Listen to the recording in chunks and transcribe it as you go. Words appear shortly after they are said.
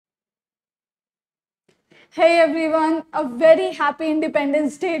Hey everyone, a very happy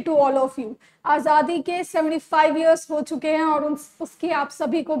Independence Day to all of you. आज़ादी के 75 years हो चुके हैं और उसकी आप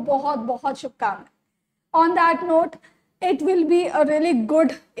सभी को बहुत बहुत शुभकामनाएं. On that note, it will be a really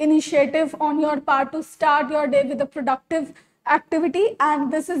good initiative on your part to start your day with a productive activity,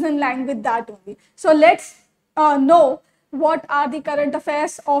 and this is in line with that only. So let's know what are the current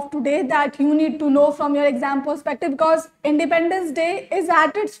affairs of today that you need to know from your exam perspective, because Independence Day is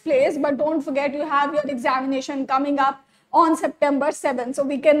at its place, but don't forget you have your examination coming up on September 7th, so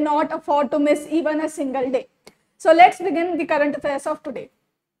we cannot afford to miss even a single day. So let's begin the current affairs of today.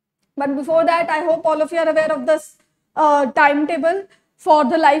 But before that, I hope all of you are aware of this timetable for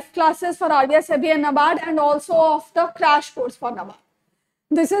the live classes for RBI, SEBI and NABARD, and also of the crash course for NABARD.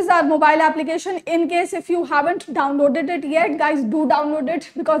 This is our mobile application. In case if you haven't downloaded it yet, guys, do download it,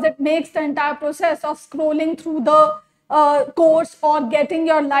 because it makes the entire process of scrolling through the course or getting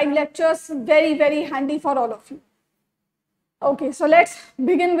your live lectures very, very handy for all of you. Okay, so let's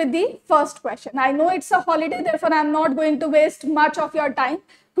begin with the first question. I know it's a holiday, therefore I'm not going to waste much of your time.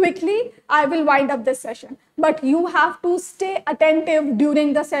 Quickly, I will wind up this session. But you have to stay attentive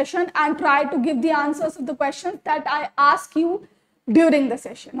during the session and try to give the answers to the questions that I ask you during the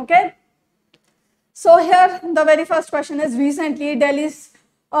session, okay? So here the very first question is, recently Delhi's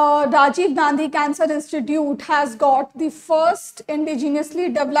Rajiv Gandhi Cancer Institute has got the first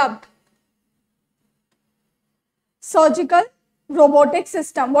indigenously developed surgical robotic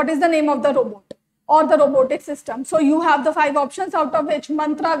system. What is the name of the robot or the robotic system? So you have the 5 options, out of which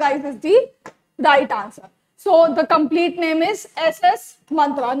Mantra, guys, is the right answer. So the complete name is SS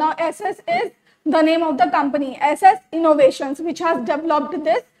Mantra. Now SS is the name of the company, SS Innovations, which has developed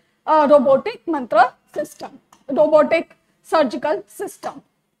this robotic mantra system, robotic surgical system.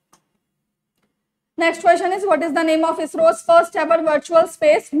 Next question is, what is the name of ISRO's first ever virtual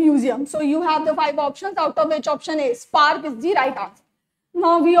space museum? So you have the 5 options, out of which option A, Spark, is the right answer.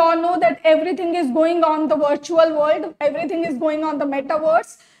 Now we all know that everything is going on the virtual world, everything is going on the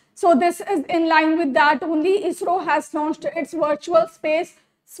metaverse. So this is in line with that only. ISRO has launched its virtual space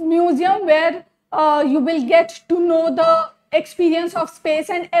museum, where you will get to know the experience of space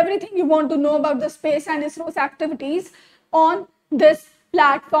and everything you want to know about the space and ISRO's activities on this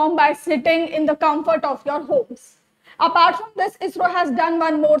platform by sitting in the comfort of your homes. Apart from this, ISRO has done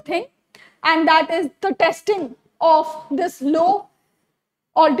one more thing, and that is the testing of this low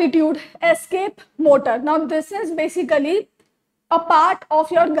altitude escape motor. Now this is basically a part of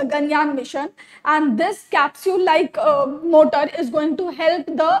your Gaganyaan mission, and this capsule like motor is going to help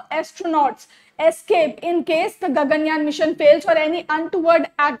the astronauts escape in case the Gaganyaan mission fails or any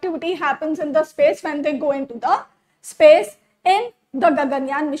untoward activity happens in the space when they go into the space in the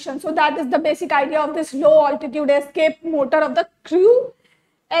Gaganyaan mission. So that is the basic idea of this low altitude escape motor of the crew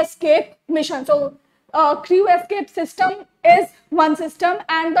escape mission. So crew escape system is one system,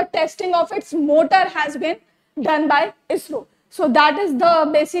 and the testing of its motor has been done by ISRO. So that is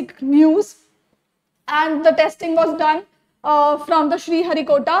the basic news, and the testing was done from the Sri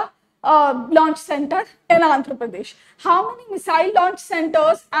Harikota launch center in Andhra Pradesh. How many missile launch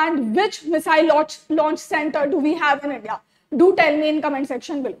centers and which missile launch center do we have in India? Do tell me in comment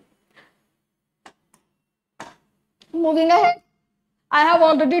section below. Moving ahead, I have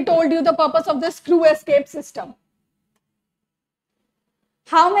already told you the purpose of this crew escape system.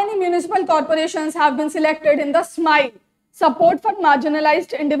 How many municipal corporations have been selected in the SMILE, Support for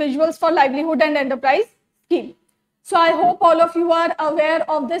Marginalized Individuals for Livelihood and Enterprise scheme? So I hope all of you are aware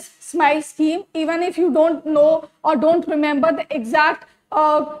of this SMILE scheme, even if you don't know or don't remember the exact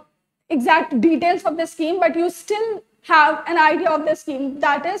details of the scheme, but you still have an idea of the scheme.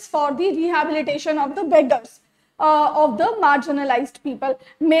 That is for the rehabilitation of the beggars, of the marginalized people.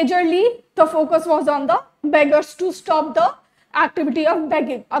 Majorly, the focus was on the beggars, to stop the activity of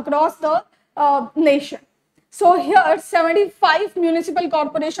begging across the nation. So here 75 municipal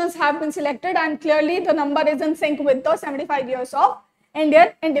corporations have been selected, and clearly the number is in sync with the 75 years of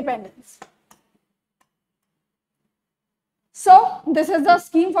Indian independence. So this is the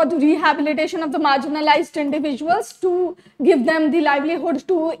scheme for the rehabilitation of the marginalized individuals, to give them the livelihood,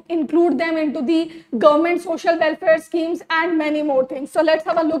 to include them into the government social welfare schemes and many more things. So let's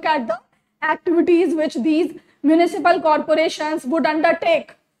have a look at the activities which these municipal corporations would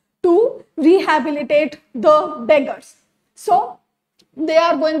undertake to rehabilitate the beggars. So they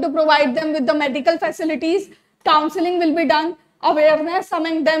are going to provide them with the medical facilities, counseling will be done, awareness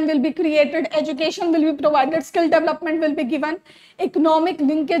among them will be created, education will be provided, skill development will be given, economic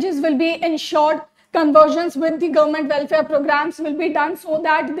linkages will be ensured, conversions with the government welfare programs will be done, so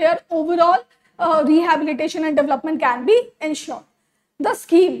that their overall rehabilitation and development can be ensured. The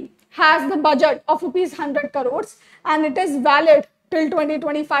scheme has the budget of rupees 100 crores and it is valid till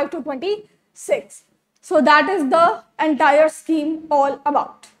 2025 to 26. So that is the entire scheme all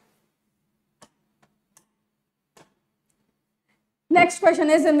about. Next question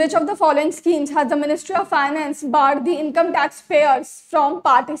is, in which of the following schemes has the Ministry of Finance barred the income taxpayers from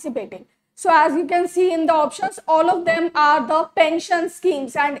participating? So as you can see in the options, all of them are the pension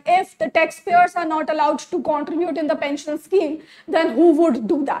schemes, and if the taxpayers are not allowed to contribute in the pension scheme, then who would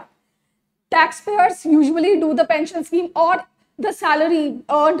do that? Taxpayers usually do the pension scheme, or the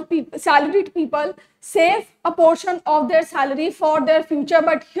salaried people save a portion of their salary for their future.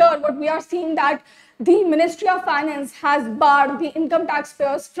 But here what we are seeing that the Ministry of Finance has barred the income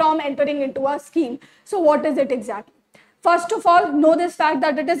taxpayers from entering into a scheme. So what is it exactly? First of all, know this fact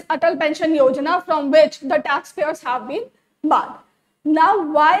that it is Atal Pension Yojana from which the taxpayers have been barred.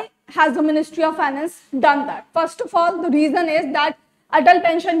 Now, why has the Ministry of Finance done that? First of all, the reason is that Atal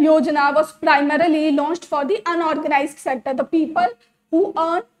Pension Yojana was primarily launched for the unorganized sector, the people who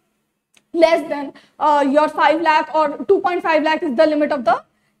earn less than your 5 lakh or 2.5 lakh is the limit of the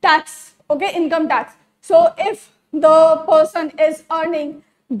tax, okay, income tax. So if the person is earning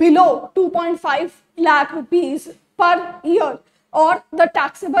below 2.5 lakh rupees per year or the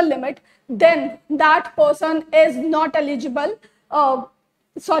taxable limit, then that person is not eligible.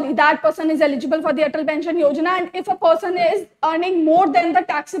 That person is eligible for the Atal Pension Yojana. And if a person is earning more than the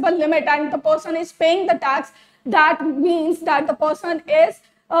taxable limit and the person is paying the tax, that means that the person is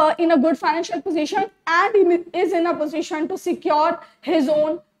in a good financial position and is in a position to secure his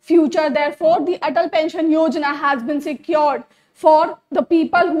own future. Therefore, the Atal Pension Yojana has been secured for the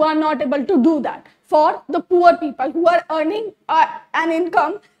people who are not able to do that, for the poor people who are earning an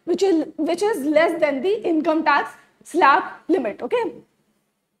income which is less than the income tax slab limit. Okay.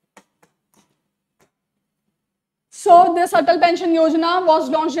 So this Atal Pension Yojana was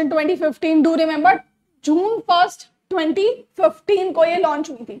launched in 2015. Do remember, June 1st, 2015 को ये launch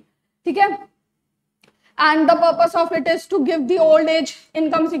हुई थी, ठीक है? And the purpose of it is to give the old age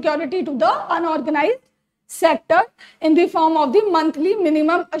income security to the unorganized sector in the form of the monthly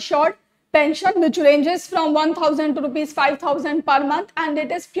minimum assured pension, which ranges from 1,000 to rupees 5,000 per month, and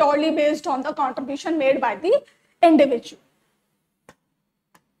it is purely based on the contribution made by the individual.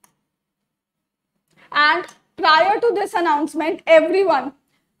 And prior to this announcement, everyone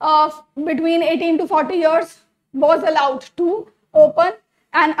between 18 to 40 years was allowed to open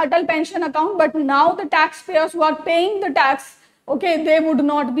an Atal pension account, but now the taxpayers who are paying the tax, okay, they would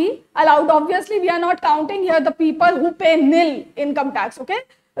not be allowed. Obviously, we are not counting here the people who pay nil income tax, okay?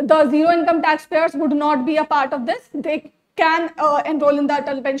 The zero income taxpayers would not be a part of this. They can enroll in the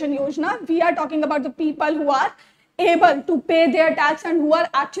Atal Pension Yojana. We are talking about the people who are able to pay their tax and who are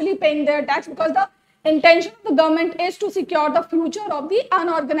actually paying their tax, because the intention of the government is to secure the future of the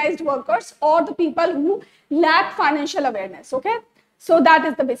unorganized workers or the people who lack financial awareness, okay? So that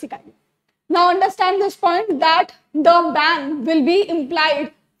is the basic idea. Now understand this point that the ban will be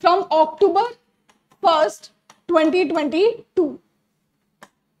implied from October 1st, 2022.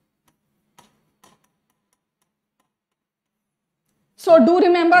 So do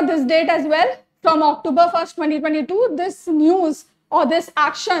remember this date as well. From October 1st, 2022, this news or this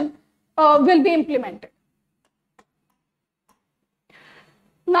action will be implemented.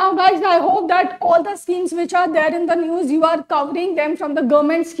 Now guys, I hope that all the schemes which are there in the news, you are covering them from the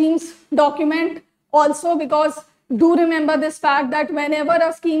government schemes document also, because do remember this fact that whenever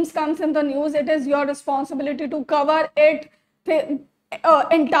a scheme comes in the news, it is your responsibility to cover it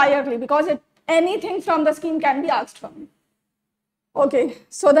entirely, because anything from the scheme can be asked from you. Okay,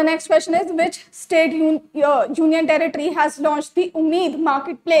 so the next question is, which state union territory has launched the Umeed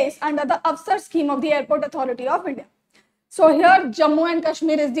marketplace under the Afsar scheme of the Airport Authority of India? So here Jammu and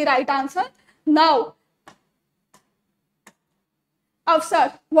Kashmir is the right answer. Now,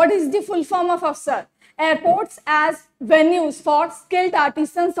 Afsar, what is the full form of Afsar? Airports as venues for skilled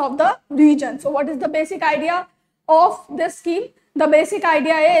artisans of the region. So what is the basic idea of this scheme? The basic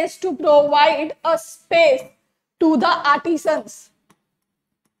idea is to provide a space to the artisans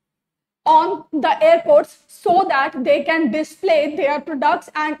on the airports so that they can display their products.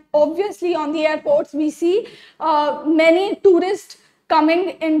 And obviously on the airports we see many tourists coming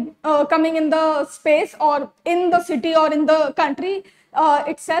in the space or in the city or in the country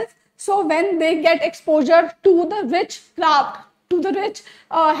itself. So when they get exposure to the rich craft, to the rich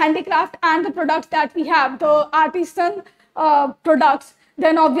handicraft and the products that we have, the artisan products,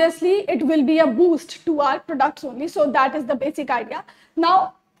 then obviously it will be a boost to our products only. So that is the basic idea.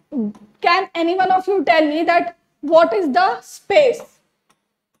 Now, can any one of you tell me that what is the space?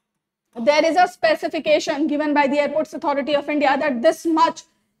 There is a specification given by the Airports Authority of India that this much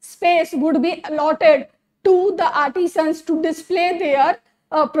space would be allotted to the artisans to display their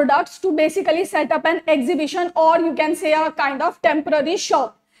products, to basically set up an exhibition, or you can say a kind of temporary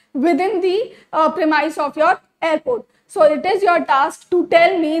shop within the premise of your airport. So it is your task to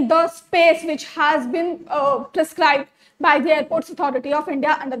tell me the space which has been prescribed by the Airports Authority of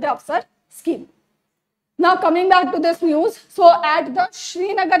India under the Afsar scheme. Now coming back to this news, so at the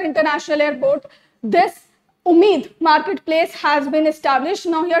Srinagar International Airport, this Umeed marketplace has been established.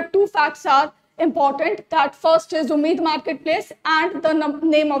 Now here two facts are important. That first is Umeed marketplace and the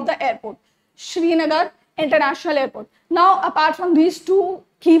name of the airport, Srinagar International Airport. Now apart from these two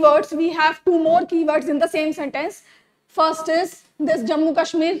keywords, we have two more keywords in the same sentence. First is this Jammu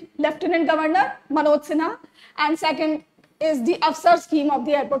Kashmir Lieutenant Governor Manoj Sinha, and second is the Afsar scheme of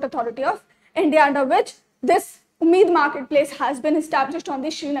the Airport Authority of India, under which this Umeed marketplace has been established on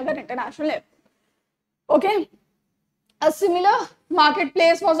the Srinagar International Airport. Okay, a similar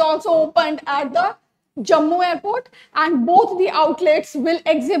marketplace was also opened at the Jammu airport, and both the outlets will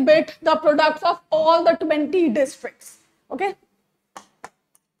exhibit the products of all the 20 districts. Okay.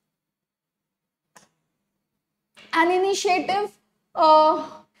 An initiative,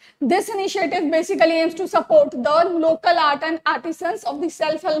 this initiative basically aims to support the local art and artisans of the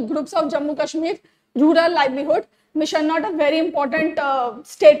self-help groups of Jammu Kashmir Rural Livelihood Mission. Not a very important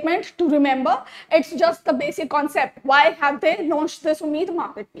statement to remember. It's just the basic concept. Why have they launched this Umeed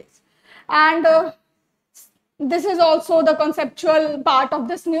marketplace? And this is also the conceptual part of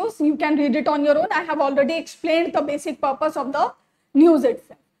this news. You can read it on your own. I have already explained the basic purpose of the news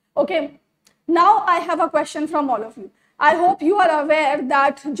itself. Okay. Now I have a question from all of you. I hope you are aware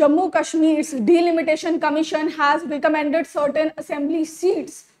that Jammu Kashmir's Delimitation Commission has recommended certain assembly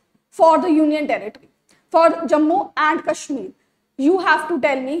seats for the Union Territory, for Jammu and Kashmir. You have to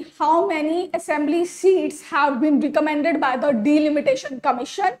tell me how many assembly seats have been recommended by the Delimitation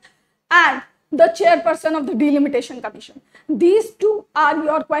Commission and the chairperson of the Delimitation Commission. These two are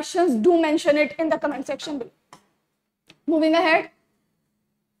your questions. Do mention it in the comment section below. Moving ahead.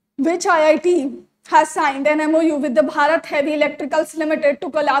 Which IIT has signed an MOU with the Bharat Heavy Electricals Limited to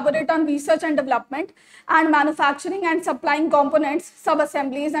collaborate on research and development and manufacturing and supplying components,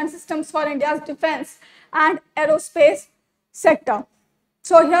 sub-assemblies and systems for India's defense and aerospace sector?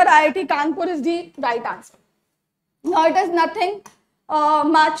 So here IIT Kanpur is the right answer. Now it is nothing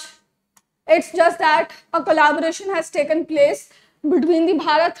much. It's just that a collaboration has taken place between the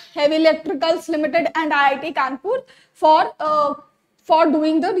Bharat Heavy Electricals Limited and IIT Kanpur for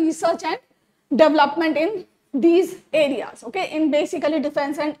doing the research and development in these areas, okay, in basically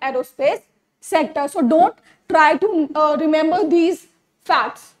defense and aerospace sector. So don't try to remember these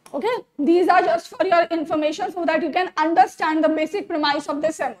facts, okay. These are just for your information so that you can understand the basic premise of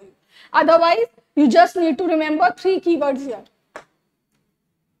this MOU. Otherwise, you just need to remember three keywords here: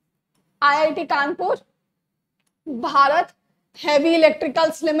 IIT Kanpur, Bharat Heavy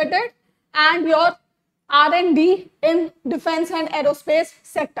Electricals Limited, and your R&D in defense and aerospace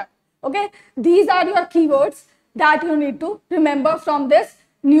sector. Okay, these are your keywords that you need to remember from this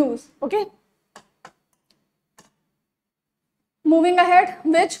news. Okay. Moving ahead,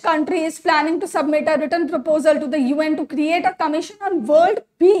 which country is planning to submit a written proposal to the UN to create a commission on world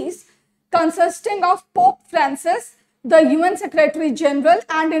peace consisting of Pope Francis, the UN Secretary General,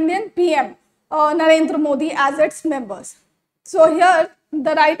 and Indian PM Narendra Modi as its members? So here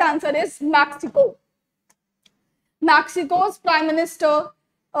the right answer is Mexico. Mexico's Prime Minister,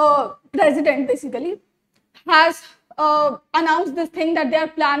 President basically, has announced this thing that they are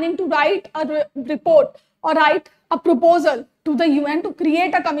planning to write a report or write a proposal to the UN to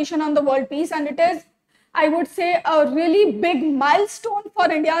create a commission on the world peace, and it is, I would say, a really big milestone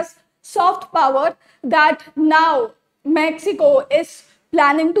for India's soft power that now Mexico is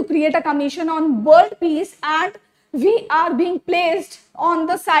planning to create a commission on world peace, and we are being placed on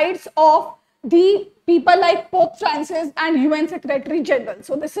the sides of the people like Pope Francis and UN Secretary General.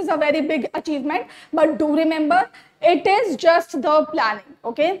 So this is a very big achievement, but do remember, it is just the planning,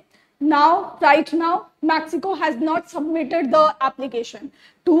 okay? Now, right now, Mexico has not submitted the application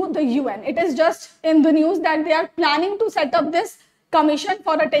to the UN. It is just in the news that they are planning to set up this commission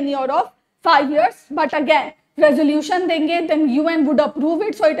for a tenure of 5 years. But again, resolution denge, then UN would approve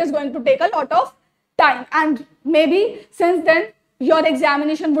it. So it is going to take a lot of time. And maybe since then, your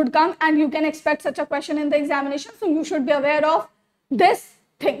examination would come and you can expect such a question in the examination. So you should be aware of this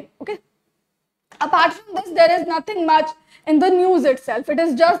thing, okay? Apart from this, there is nothing much in the news itself. It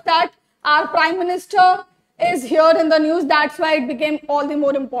is just that our Prime Minister is here in the news. That's why it became all the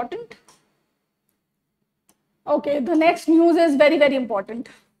more important. Okay, the next news is very, very important.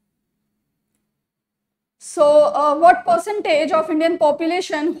 So, what percentage of Indian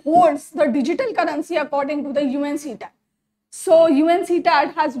population holds the digital currency according to the UNCTAD? So,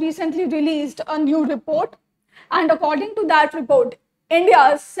 UNCTAD has recently released a new report, and according to that report,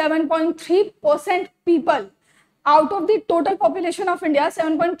 India's 7.3% people, out of the total population of India,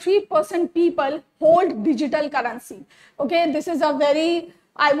 7.3% people hold digital currency. Okay, this is a very,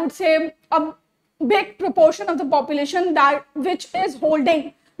 I would say, a big proportion of the population that which is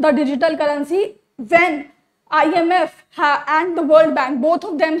holding the digital currency, when IMF and the World Bank, both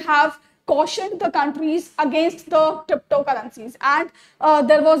of them have cautioned the countries against the cryptocurrencies. And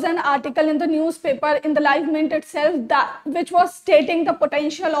there was an article in the newspaper in the Live Mint itself that which was stating the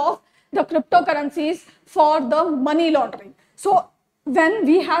potential of the cryptocurrencies for the money laundering. So when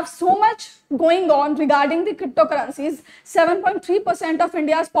we have so much going on regarding the cryptocurrencies, 7.3% of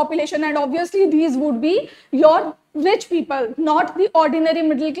India's population, and obviously these would be your rich people, not the ordinary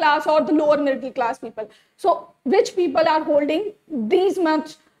middle class or the lower middle class people. So rich people are holding these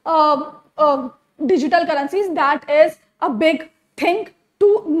much digital currencies. That is a big thing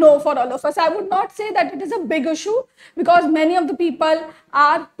to know for all of us. I would not say that it is a big issue, because many of the people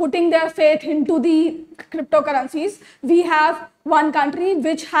are putting their faith into the cryptocurrencies. We have one country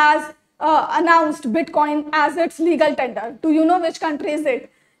which has announced Bitcoin as its legal tender. Do you know which country is it?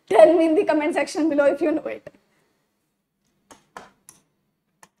 Tell me in the comment section below if you know it.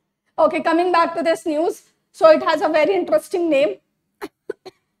 Okay, coming back to this news. So it has a very interesting name.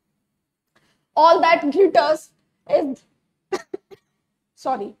 All that glitters is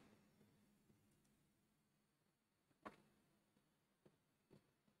sorry.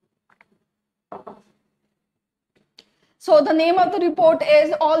 So the name of the report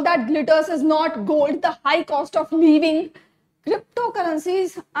is All That Glitters Is Not Gold, the High Cost of Leaving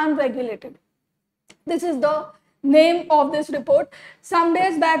Cryptocurrencies Unregulated. This is the name of this report. Some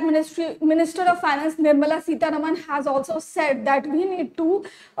days back, Minister of Finance Nirmala Sitharaman has also said that we need to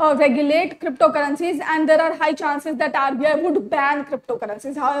regulate cryptocurrencies, and there are high chances that RBI would ban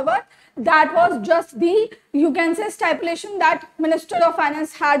cryptocurrencies. However, that was just the, you can say, stipulation that Minister of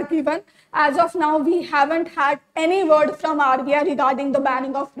Finance had given. As of now, we haven't had any word from RBI regarding the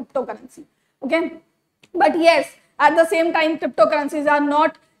banning of cryptocurrency. Okay, but yes, at the same time, cryptocurrencies are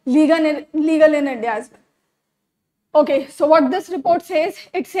not legal in India as well. Okay, so what this report says,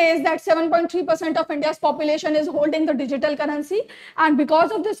 it says that 7.3% of India's population is holding the digital currency, and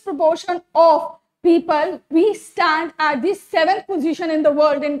because of this proportion of people, we stand at the 7th position in the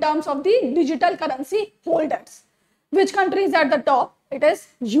world in terms of the digital currency holders. Which country is at the top? It is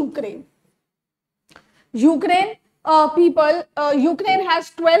Ukraine. Ukraine Ukraine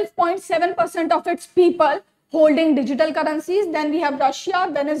has 12.7% of its people holding digital currencies. Then we have Russia,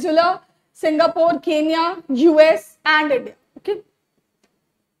 Venezuela, Singapore, Kenya, US, and India. Okay.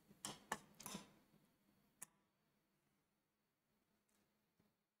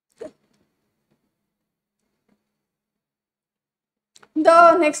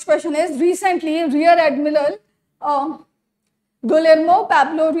 The next question is, recently Rear Admiral Guillermo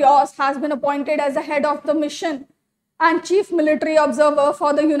Pablo Rios has been appointed as the head of the mission and chief military observer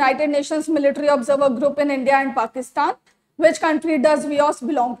for the United Nations Military Observer Group in India and Pakistan. Which country does Rios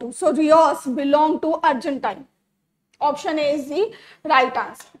belong to? So Rios belong to Argentine. Option A is the right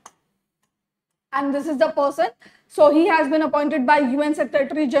answer. And this is the person. So he has been appointed by UN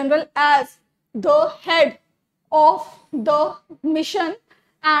Secretary General as the head of the mission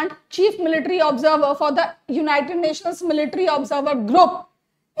and chief military observer for the United Nations Military Observer Group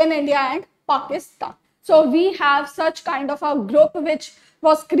in India and Pakistan. So we have such kind of a group which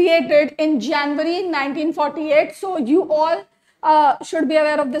was created in January 1948. So you all should be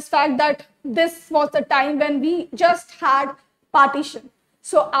aware of this fact that this was the time when we just had partition.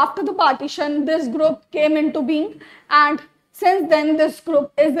 So after the partition, this group came into being, and since then this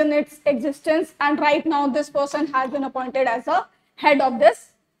group is in its existence, and right now this person has been appointed as a head of this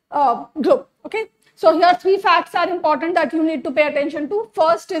group. Okay, so here 3 facts are important that you need to pay attention to.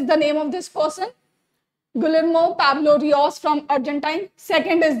 First is the name of this person, Guillermo Pablo Rios from Argentine.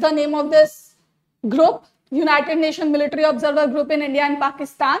 Second is the name of this group, United Nations Military Observer Group in India and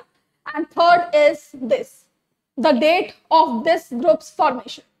Pakistan. And third is this, the date of this group's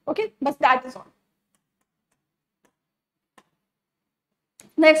formation. Okay, but that is all.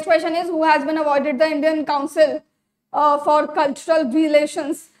 Next question is, who has been awarded the Indian Council for Cultural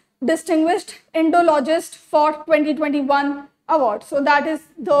Relations Distinguished Indologist for 2021 award? So that is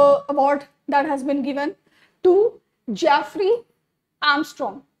the award that has been given to Jeffrey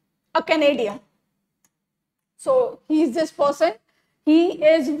Armstrong, a Canadian. So he is this person. He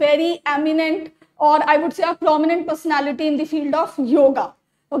is very eminent, or I would say a prominent personality in the field of yoga.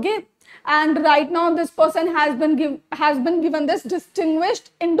 Okay, and right now this person has been given this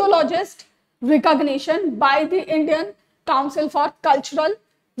distinguished Indologist recognition by the Indian Council for Cultural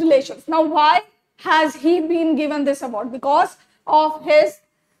Relations. Now, why has he been given this award? Because of his,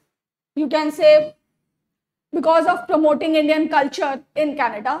 you can say, because of promoting Indian culture in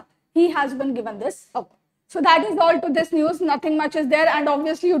Canada, he has been given this award. So that is all to this news. Nothing much is there, and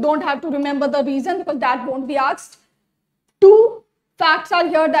obviously you don't have to remember the reason because that won't be asked. Two facts are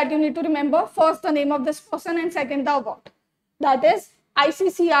here that you need to remember. First, the name of this person, and second, the award. That is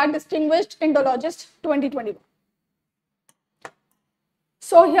ICCR Distinguished Indologist 2021.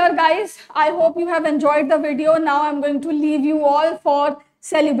 So here guys, I hope you have enjoyed the video. Now I'm going to leave you all for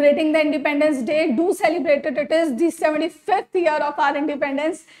celebrating the Independence Day. Do celebrate it. It is the 75th year of our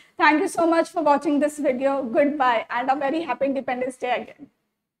independence. Thank you so much for watching this video. Goodbye and a very happy Independence Day again.